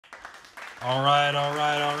All right.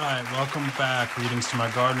 Welcome back. Greetings to my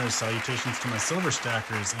gardeners, salutations to my silver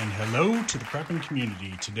stackers, and hello to the prepping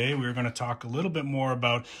community. Today we're going to talk a little bit more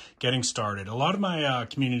about getting started. A lot of my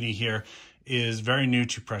community here is very new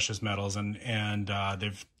to precious metals, and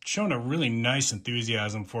they've shown a really nice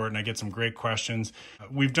enthusiasm for it, and I get some great questions.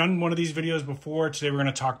 We've done one of these videos before. Today we're going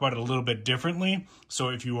to talk about it a little bit differently. So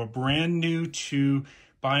if you are brand new to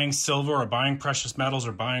buying silver or buying precious metals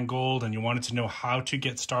or buying gold and you wanted to know how to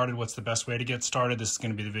get started, what's the best way to get started, this is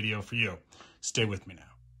going to be the video for you. Stay with me now.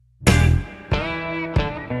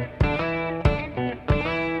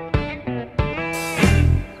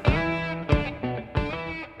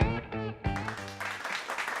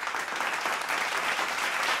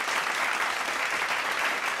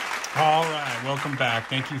 All right, welcome back.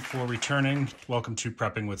 Thank you for returning. Welcome to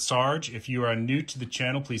Prepping with Sarge. If you are new to the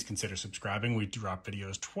channel, please consider subscribing. We drop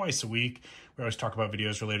videos twice a week. We always talk about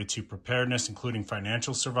videos related to preparedness, including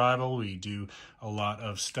financial survival. We do a lot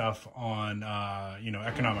of stuff on,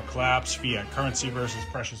 economic collapse, fiat currency versus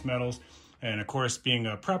precious metals. And of course, being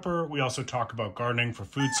a prepper, we also talk about gardening for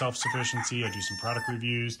food self-sufficiency. I do some product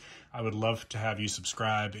reviews. I would love to have you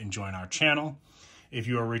subscribe and join our channel. If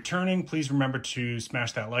you are returning, please remember to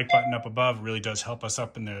smash that like button up above. It really does help us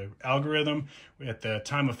up in the algorithm. At the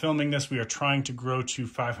time of filming this, we are trying to grow to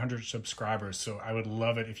 500 subscribers, so I would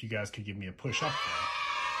love it if you guys could give me a push up there.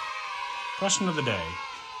 Question of the day.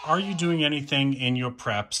 Are you doing anything in your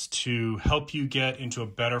preps to help you get into a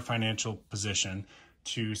better financial position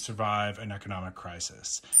to survive an economic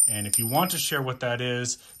crisis? And if you want to share what that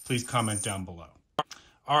is, please comment down below.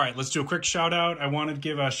 All right, let's do a quick shout out. I want to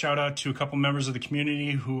give a shout out to a couple members of the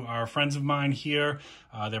community who are friends of mine here.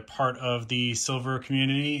 They're part of the silver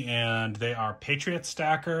community, and they are Patriot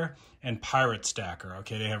Stacker and Pirate Stacker.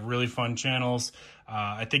 Okay, they have really fun channels.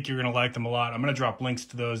 I think you're going to like them a lot. I'm going to drop links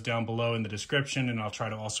to those down below in the description, and I'll try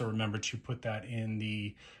to also remember to put that in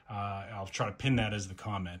the, I'll try to pin that as the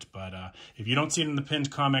comment. But if you don't see it in the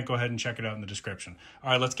pinned comment, go ahead and check it out in the description.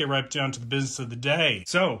 All right, let's get right down to the business of the day.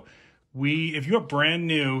 So, if you're brand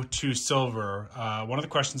new to silver, one of the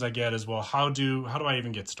questions I get is, well, how do I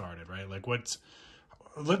even get started, right? Like let's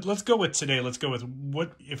go with today. Let's go with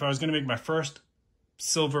what, if I was going to make my first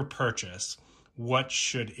silver purchase, what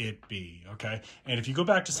should it be? Okay. And if you go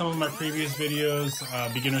back to some of my previous videos,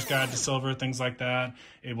 beginner's guide to silver, things like that,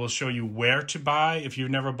 it will show you where to buy if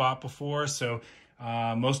you've never bought before. So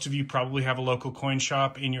most of you probably have a local coin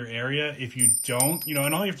shop in your area. If you don't,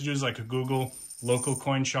 and all you have to do is like a Google local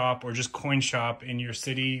coin shop or just coin shop in your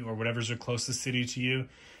city or whatever's your closest city to you.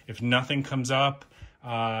 If nothing comes up,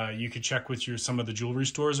 you could check with some of the jewelry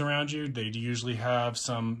stores around you. They usually have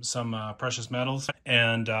some precious metals.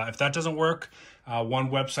 And if that doesn't work, one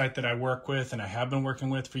website that I work with and I have been working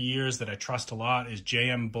with for years that I trust a lot is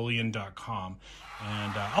jmbullion.com.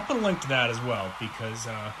 And I'll put a link to that as well because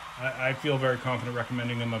I feel very confident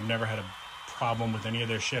recommending them. I've never had a problem with any of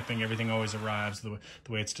their shipping. Everything always arrives the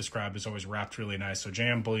way it's described. Is always wrapped really nice. So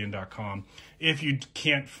jmbullion.com if you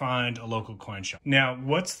can't find a local coin shop. Now,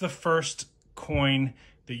 what's the first coin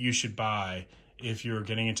that you should buy if you're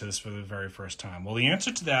getting into this for the very first time? Well, the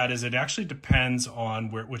answer to that is it actually depends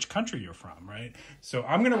on which country you're from, right? So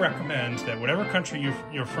I'm going to recommend that whatever country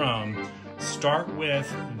you're from, start with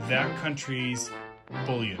that country's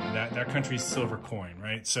bullion, that country's silver coin,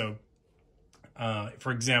 right? So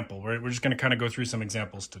for example, we're just going to kind of go through some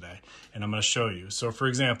examples today, and I'm going to show you. So, for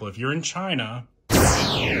example, if you're in China,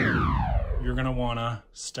 you're going to want to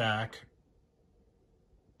stack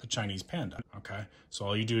the Chinese panda, okay? So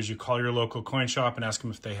all you do is you call your local coin shop and ask them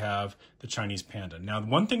if they have the Chinese panda. Now,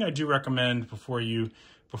 one thing I do recommend before you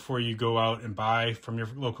go out and buy from your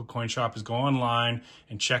local coin shop is go online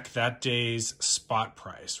and check that day's spot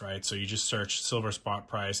price, right? So you just search silver spot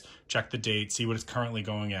price, check the date, see what it's currently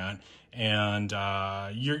going at. And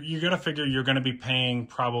you're going to figure you're going to be paying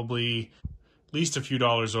probably at least a few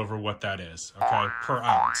dollars over what that is, okay, per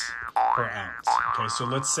ounce. Okay, so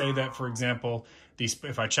let's say that, for example,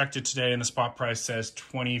 if I checked it today and the spot price says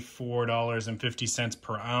 $24.50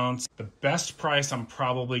 per ounce, the best price I'm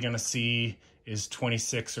probably going to see is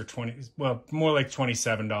 $26 or more like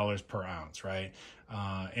 $27 per ounce, right?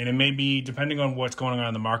 And it may be, depending on what's going on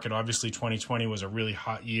in the market, obviously 2020 was a really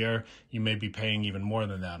hot year. You may be paying even more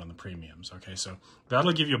than that on the premiums, okay? So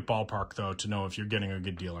that'll give you a ballpark, though, to know if you're getting a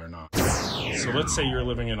good deal or not. So let's say you're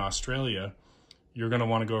living in Australia. You're going to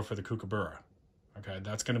want to go for the kookaburra, okay?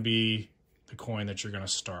 That's going to be the coin that you're going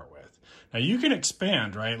to start with. Now, you can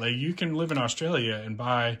expand, right? Like, you can live in Australia and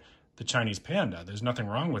buy the Chinese panda. There's nothing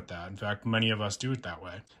wrong with that. In fact, many of us do it that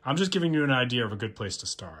way. I'm just giving you an idea of a good place to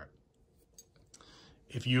start.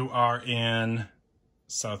 If you are in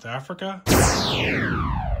South Africa,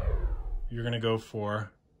 you're going to go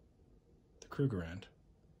for the Kruger end.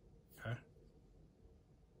 Okay.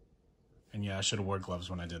 And yeah, I should have worn gloves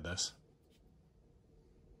when I did this.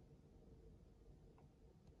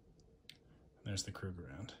 There's the Kruger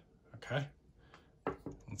end. Okay.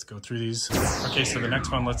 Let's go through these. Okay, so the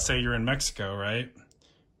next one, let's say you're in Mexico, right?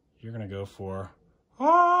 You're going to go for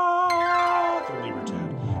the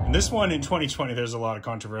Libertad. And this one in 2020, there's a lot of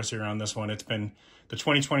controversy around this one. It's been, the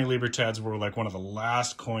 2020 Libertads were like one of the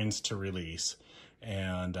last coins to release.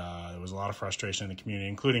 And there was a lot of frustration in the community,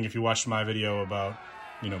 including if you watched my video about,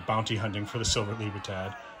 you know, bounty hunting for the silver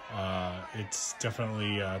Libertad. It's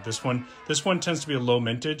definitely, this one tends to be a low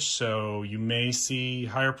mintage, so you may see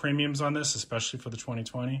higher premiums on this, especially for the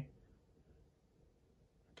 2020.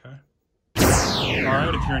 Okay. All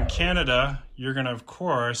right, if you're in Canada, you're going to, of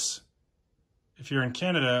course, you're going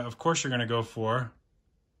to go for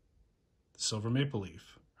the silver maple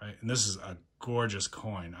leaf, right? And this is a gorgeous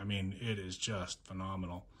coin. I mean, it is just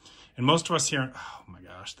phenomenal. And most of us here, oh my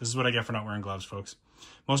gosh, this is what I get for not wearing gloves, folks.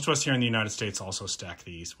 Most of us here in the United States also stack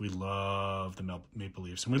these. We love the maple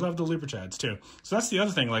leaves, and we love the Libertads too. So that's the other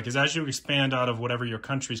thing, like, is as you expand out of whatever your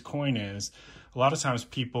country's coin is, a lot of times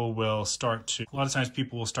people will start to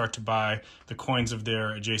buy the coins of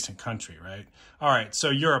their adjacent country, right? All right, so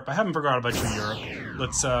Europe, I haven't forgot about you, Europe.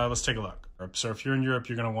 Let's take a look. So if you're in Europe,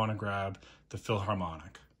 you're going to want to grab the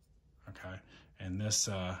Philharmonic, okay? And this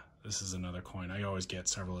is another coin. I always get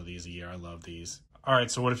several of these a year. I love these. All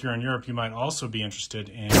right, so what if you're in Europe? You might also be interested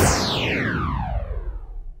in the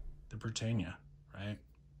Britannia, right?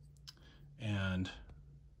 And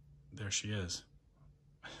there she is.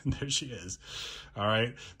 There she is. All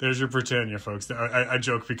right, there's your Britannia, folks. I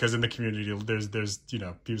joke because in the community, there's you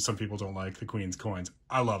know, some people don't like the Queen's coins.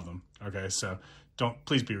 I love them. Okay, so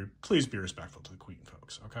please be respectful to the Queen,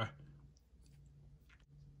 folks. Okay.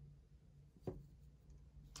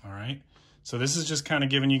 All right. So this is just kind of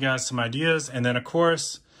giving you guys some ideas. And then, of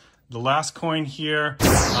course, the last coin here,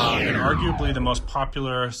 and arguably the most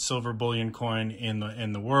popular silver bullion coin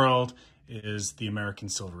in the world, is the American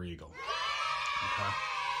Silver Eagle. Okay.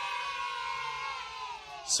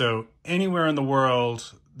 So anywhere in the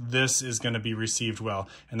world, this is going to be received well.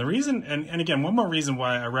 And the reason, and again, one more reason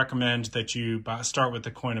why I recommend that you start with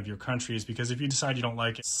the coin of your country is because if you decide you don't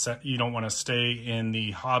like it, you don't want to stay in the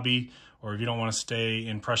hobby, or if you don't want to stay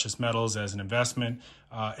in precious metals as an investment,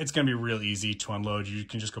 it's going to be real easy to unload. You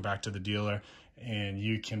can just go back to the dealer and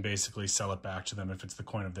you can basically sell it back to them if it's the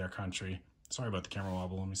coin of their country. Sorry about the camera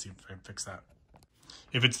wobble. Let me see if I can fix that.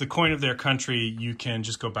 If it's the coin of their country, you can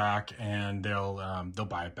just go back and they'll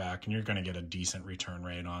buy it back, and you're going to get a decent return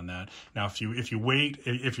rate on that. Now, if you wait,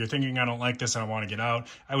 if you're thinking I don't like this and I want to get out,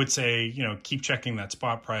 I would say, you know, keep checking that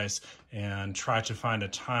spot price and try to find a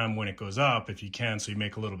time when it goes up if you can, so you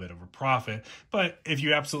make a little bit of a profit. But if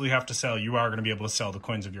you absolutely have to sell, you are going to be able to sell the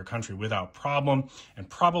coins of your country without problem, and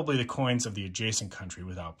probably the coins of the adjacent country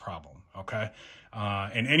without problem. Okay.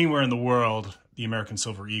 And anywhere in the world, the American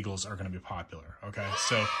Silver Eagles are going to be popular. Okay,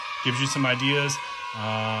 so gives you some ideas.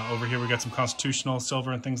 Over here we got some constitutional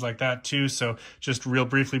silver and things like that too. So just real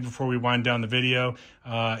briefly before we wind down the video,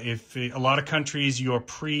 if a lot of countries, your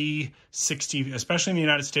pre-60, especially in the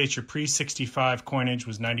United States, your pre-65 coinage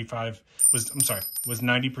was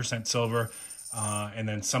 90% silver. And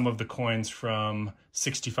then some of the coins from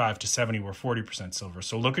 65 to 70 were 40% silver.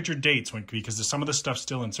 So look at your dates because there's some of the stuff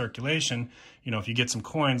still in circulation. You know, if you get some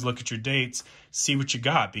coins, look at your dates, see what you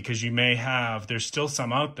got, because you may have, there's still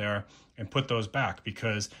some out there, and put those back,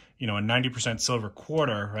 because, you know, a 90% silver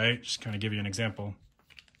quarter, right? Just kind of give you an example.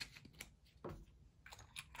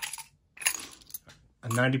 A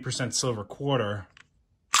 90% silver quarter.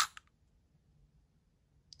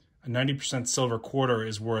 A 90% silver quarter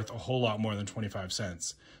is worth a whole lot more than 25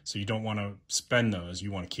 cents. So you don't want to spend those.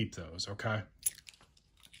 You want to keep those, okay?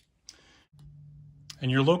 And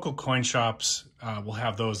your local coin shops will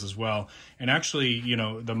have those as well. And actually, you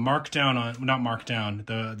know, the markdown on, not markdown,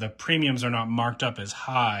 the premiums are not marked up as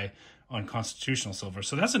high on constitutional silver.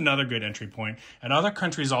 So that's another good entry point. And other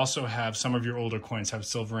countries also have, some of your older coins have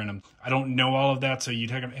silver in them. I don't know all of that, so you'd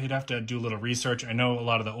have to do a little research. I know a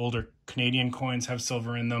lot of the older Canadian coins have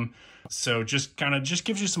silver in them. So just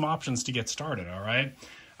gives you some options to get started, all right?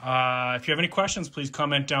 If you have any questions, please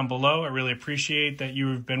comment down below. I really appreciate that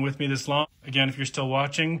you've been with me this long. Again, if you're still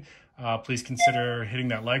watching, please consider hitting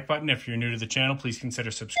that like button. If you're new to the channel, please consider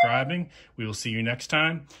subscribing. We will see you next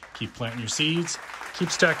time. Keep planting your seeds. Keep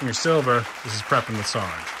stacking your silver. This is Prepping with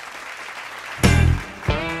Sarge.